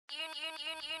You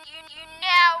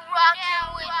now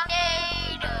rocking with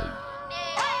Native.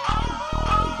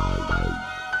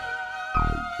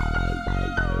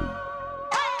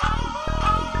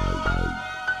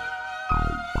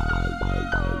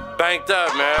 Banked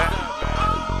up, man.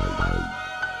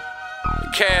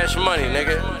 Cash money,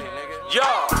 nigga. Yo,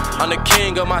 I'm the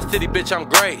king of my city, bitch, I'm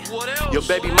great. Your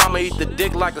baby mama eat the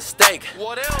dick like a steak.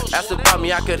 Ask about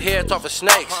me, I could head off of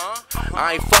snakes.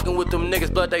 I ain't fucking with them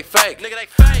niggas, but they fake.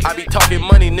 I be talking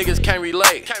money, niggas can't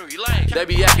relate. They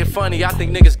be acting funny, I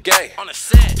think niggas gay.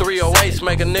 308s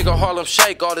make a nigga Harlem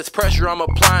shake. All this pressure I'm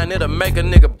applying, it'll make a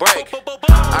nigga break.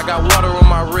 I got water on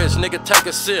my wrist, nigga, take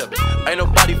a sip. Ain't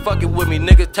nobody fucking with me,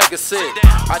 nigga, take a sip.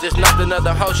 I just knocked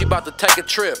another hoe, she about to take a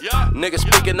trip. Nigga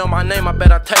speaking on my name, I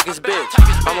bet I take his bitch.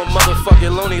 I'm a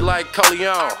motherfucking loony like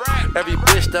Coleon. Every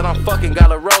bitch that I'm fucking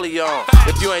got a rollie on.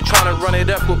 If you ain't tryna run it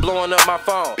up, quit blowing up my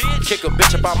phone. Kick a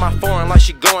bitch about my foreign like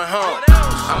she going home.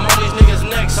 I'm on these niggas'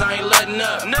 necks, I ain't letting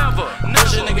up. Never.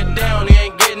 Push a nigga down, he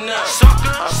ain't getting up.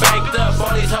 I'm banked up,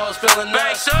 all these hoes feeling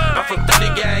us. I'm from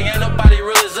 30 gang, ain't nobody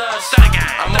real as us.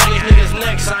 I'm on these niggas'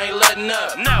 necks, I ain't letting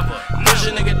up. Never. Push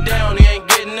a nigga down, he ain't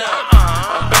getting up.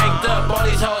 I'm banked up, all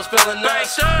these hoes feeling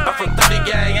us. I'm from 30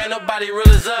 gang, ain't nobody real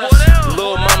as us.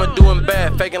 Lil' mama doing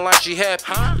bad, faking like she happy.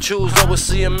 Choose over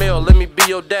CML, let me be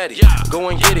your daddy. Go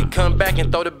and get it, come back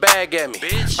and throw the bag at me.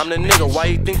 I'm the nigga, why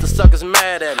you think the suckers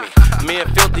mad at me? Me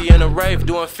and Filthy in a rave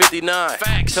doing 59.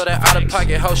 Tell that out of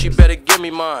pocket hoe she better give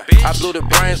me mine. I blew the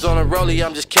brains on a rollie,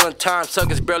 I'm just killing time.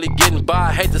 Suckers barely getting by,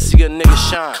 I hate to see a nigga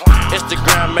shine.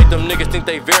 Instagram make them niggas think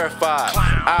they verified.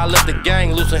 I let the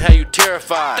gang loose and have you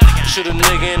terrified. Shoot a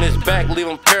nigga in his back, leave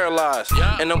him paralyzed.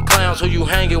 And them clowns who you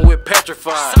hanging with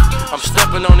petrified. I'm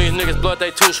stepping on these niggas' blood, they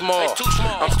too small.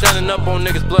 I'm standing up on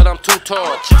niggas' blood, I'm too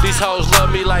tall. These hoes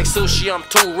love me like sushi, I'm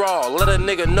too raw. Let a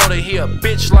nigga know that he a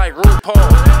bitch like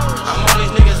RuPaul. I'm on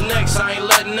these niggas' necks, I ain't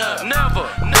letting up. Never.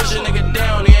 Push a nigga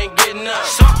down, he ain't getting up.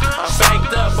 I'm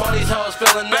banked up, all these hoes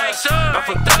feeling us. I'm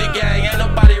from 30 gang, ain't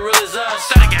nobody real as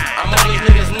us. I'm on these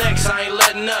niggas' necks, I ain't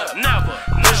letting up. Never.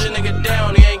 Push a nigga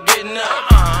down, he ain't getting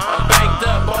up. I'm banked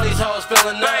up, all these hoes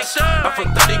feeling us. I'm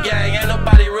from 30 gang, ain't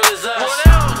nobody real as us.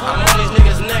 I'm on these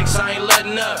niggas' necks, I ain't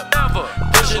letting up. Never.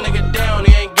 Push a nigga down,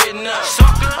 he ain't getting up.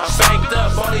 I'm banked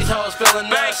up, all these hoes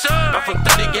feeling us. I'm from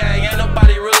 30 gang, ain't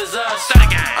nobody real as us.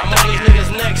 I'm on these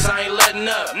niggas' necks, I ain't letting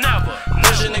up. Never.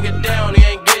 Push a nigga down, he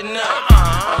ain't getting up.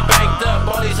 I'm banked up,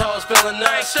 all these hoes feeling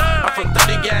us. I'm from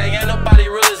 30 gang.